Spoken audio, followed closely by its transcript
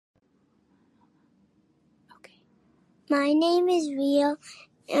My name is Rio,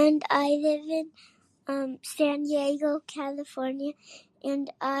 and I live in San Diego, California,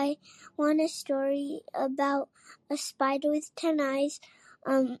 and I want a story about a spider with 10 eyes,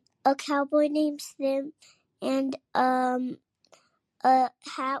 a cowboy named Slim, and a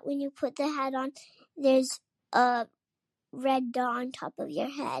hat. When you put the hat on, there's a red dot on top of your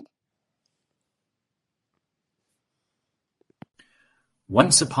head.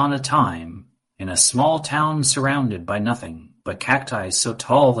 Once upon a time, in a small town surrounded by nothing but cacti so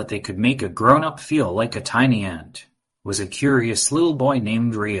tall that they could make a grown-up feel like a tiny ant, was a curious little boy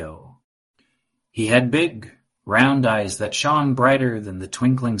named Rio. He had big, round eyes that shone brighter than the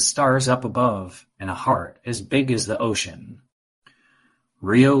twinkling stars up above, and a heart as big as the ocean.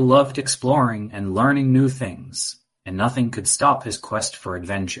 Rio loved exploring and learning new things, and nothing could stop his quest for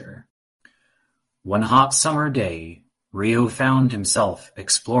adventure. One hot summer day, Rio found himself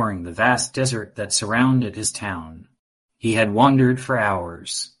exploring the vast desert that surrounded his town. He had wandered for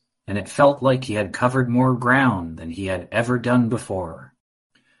hours, and it felt like he had covered more ground than he had ever done before.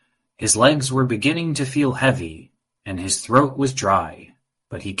 His legs were beginning to feel heavy, and his throat was dry,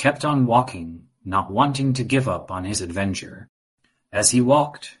 but he kept on walking, not wanting to give up on his adventure. As he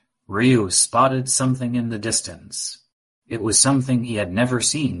walked, Rio spotted something in the distance. It was something he had never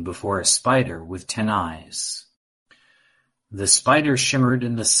seen before, a spider with 10 eyes. The spider shimmered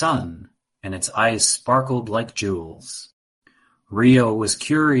in the sun, and its eyes sparkled like jewels. Rio was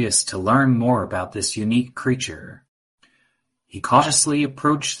curious to learn more about this unique creature. He cautiously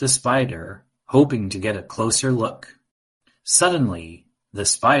approached the spider, hoping to get a closer look. Suddenly, the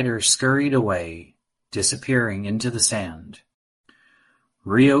spider scurried away, disappearing into the sand.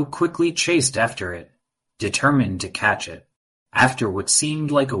 Rio quickly chased after it, determined to catch it. After what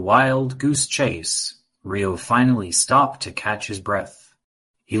seemed like a wild goose chase, Rio finally stopped to catch his breath.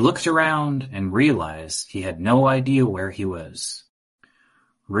 He looked around and realized he had no idea where he was.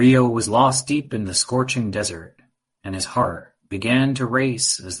 Rio was lost deep in the scorching desert, and his heart began to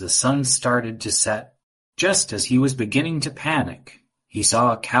race as the sun started to set. Just as he was beginning to panic, he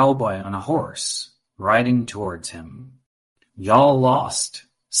saw a cowboy on a horse riding towards him. "Y'all lost,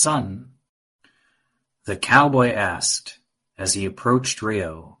 son?" the cowboy asked as he approached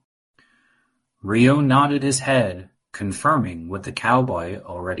Rio. Rio nodded his head, confirming what the cowboy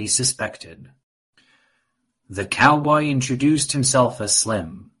already suspected. The cowboy introduced himself as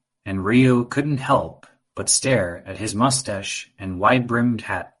Slim, and Rio couldn't help but stare at his mustache and wide-brimmed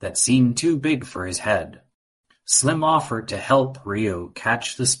hat that seemed too big for his head. Slim offered to help Rio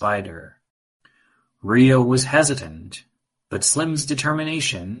catch the spider. Rio was hesitant, but Slim's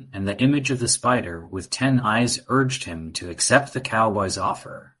determination and the image of the spider with 10 eyes urged him to accept the cowboy's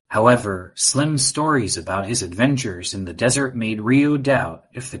offer. However, Slim's stories about his adventures in the desert made Rio doubt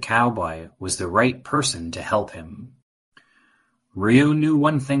if the cowboy was the right person to help him. Rio knew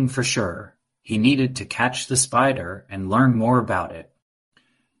one thing for sure: he needed to catch the spider and learn more about it.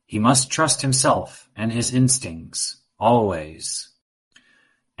 He must trust himself and his instincts, always.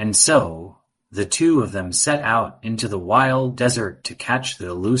 And so, the two of them set out into the wild desert to catch the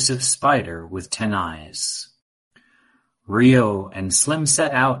elusive spider with 10 eyes. Rio and Slim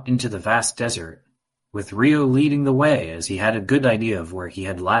set out into the vast desert, with Rio leading the way as he had a good idea of where he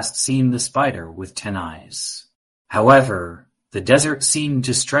had last seen the spider with 10 eyes. However, the desert seemed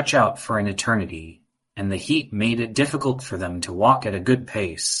to stretch out for an eternity, and the heat made it difficult for them to walk at a good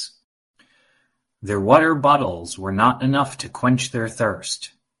pace. Their water bottles were not enough to quench their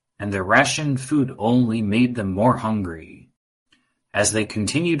thirst, and their rationed food only made them more hungry. As they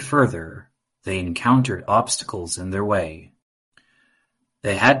continued further, they encountered obstacles in their way.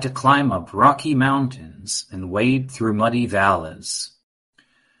 They had to climb up rocky mountains and wade through muddy valleys.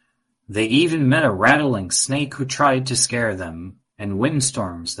 They even met a rattling snake who tried to scare them, and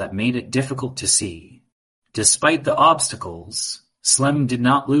windstorms that made it difficult to see. Despite the obstacles, Slim did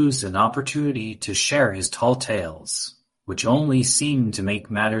not lose an opportunity to share his tall tales, which only seemed to make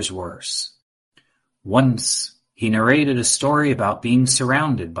matters worse. Once, he narrated a story about being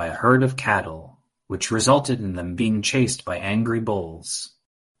surrounded by a herd of cattle, which resulted in them being chased by angry bulls.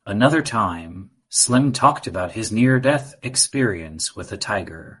 Another time, Slim talked about his near-death experience with a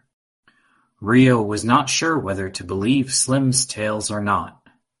tiger. Rio was not sure whether to believe Slim's tales or not,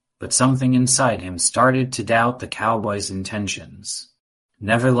 but something inside him started to doubt the cowboy's intentions.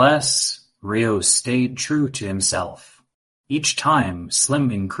 Nevertheless, Rio stayed true to himself. Each time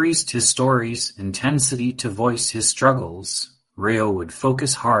Slim increased his story's intensity to voice his struggles, Rio would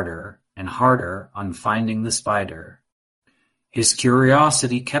focus harder and harder on finding the spider. His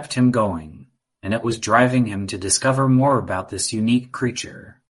curiosity kept him going, and it was driving him to discover more about this unique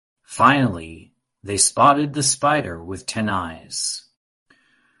creature. Finally, they spotted the spider with 10 eyes.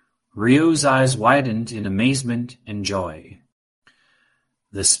 Rio's eyes widened in amazement and joy.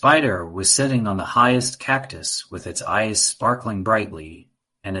 The spider was sitting on the highest cactus with its eyes sparkling brightly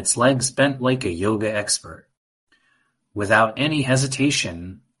and its legs bent like a yoga expert. Without any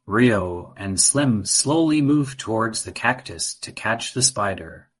hesitation, Rio and Slim slowly moved towards the cactus to catch the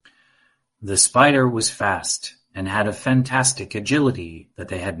spider. The spider was fast and had a fantastic agility that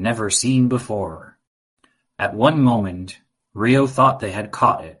they had never seen before. At one moment, Rio thought they had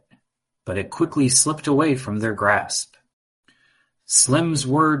caught it, but it quickly slipped away from their grasp. Slim's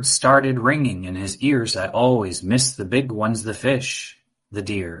words started ringing in his ears. I always miss the big ones, the fish, the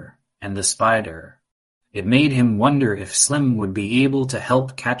deer, and the spider. It made him wonder if Slim would be able to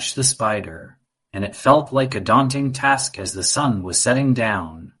help catch the spider, and it felt like a daunting task as the sun was setting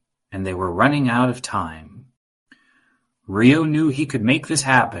down, and they were running out of time. Rio knew he could make this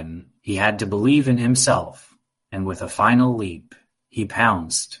happen. He had to believe in himself, and with a final leap, he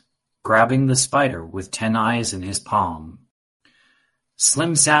pounced, grabbing the spider with 10 eyes in his palm.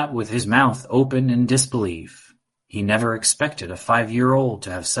 Slim sat with his mouth open in disbelief. He never expected a 5-year-old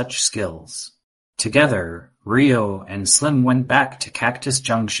to have such skills. Together, Rio and Slim went back to Cactus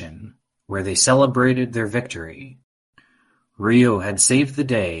Junction, where they celebrated their victory. Rio had saved the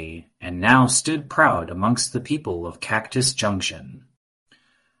day and now stood proud amongst the people of Cactus Junction.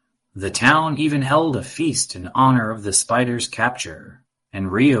 The town even held a feast in honor of the spider's capture,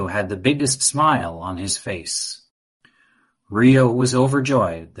 and Rio had the biggest smile on his face. Rio was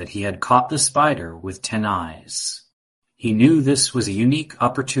overjoyed that he had caught the spider with 10 eyes. He knew this was a unique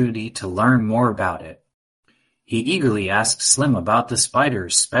opportunity to learn more about it. He eagerly asked Slim about the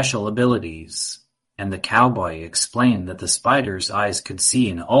spider's special abilities, and the cowboy explained that the spider's eyes could see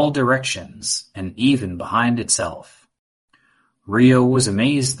in all directions and even behind itself. Rio was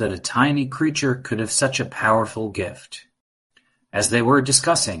amazed that a tiny creature could have such a powerful gift. As they were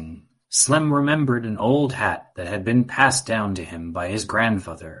discussing, Slim remembered an old hat that had been passed down to him by his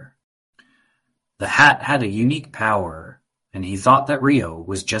grandfather. The hat had a unique power, and he thought that Rio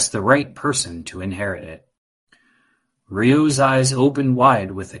was just the right person to inherit it. Rio's eyes opened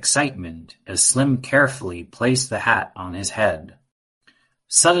wide with excitement as Slim carefully placed the hat on his head.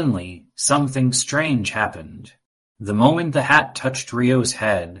 Suddenly, something strange happened. The moment the hat touched Rio's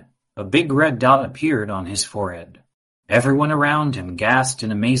head, a big red dot appeared on his forehead. Everyone around him gasped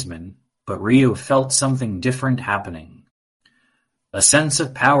in amazement, but Rio felt something different happening. A sense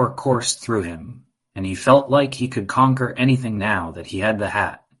of power coursed through him, and he felt like he could conquer anything now that he had the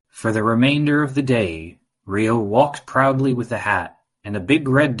hat. For the remainder of the day, Rio walked proudly with the hat and a big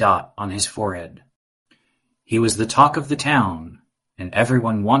red dot on his forehead. He was the talk of the town, and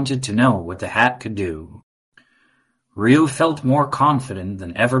everyone wanted to know what the hat could do. Rio felt more confident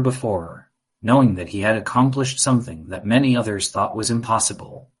than ever before, knowing that he had accomplished something that many others thought was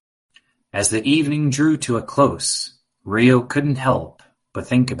impossible. As the evening drew to a close, Rio couldn't help but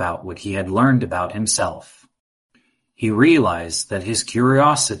think about what he had learned about himself. He realized that his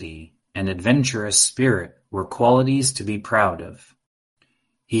curiosity and adventurous spirit were qualities to be proud of.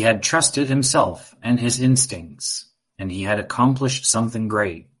 He had trusted himself and his instincts, and he had accomplished something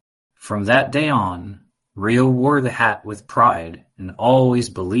great. From that day on, Rio wore the hat with pride and always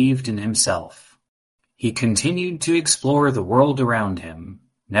believed in himself. He continued to explore the world around him,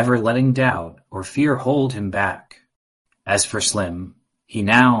 never letting doubt or fear hold him back. As for Slim, he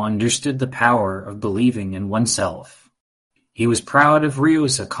now understood the power of believing in oneself. He was proud of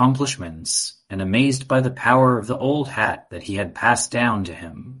Rio's accomplishments and amazed by the power of the old hat that he had passed down to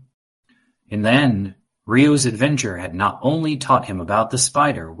him. In the end, Rio's adventure had not only taught him about the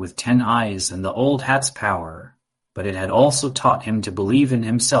spider with 10 eyes and the old hat's power, but it had also taught him to believe in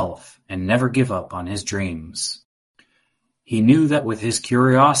himself and never give up on his dreams. He knew that with his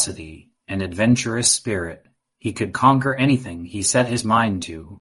curiosity and adventurous spirit, he could conquer anything he set his mind to.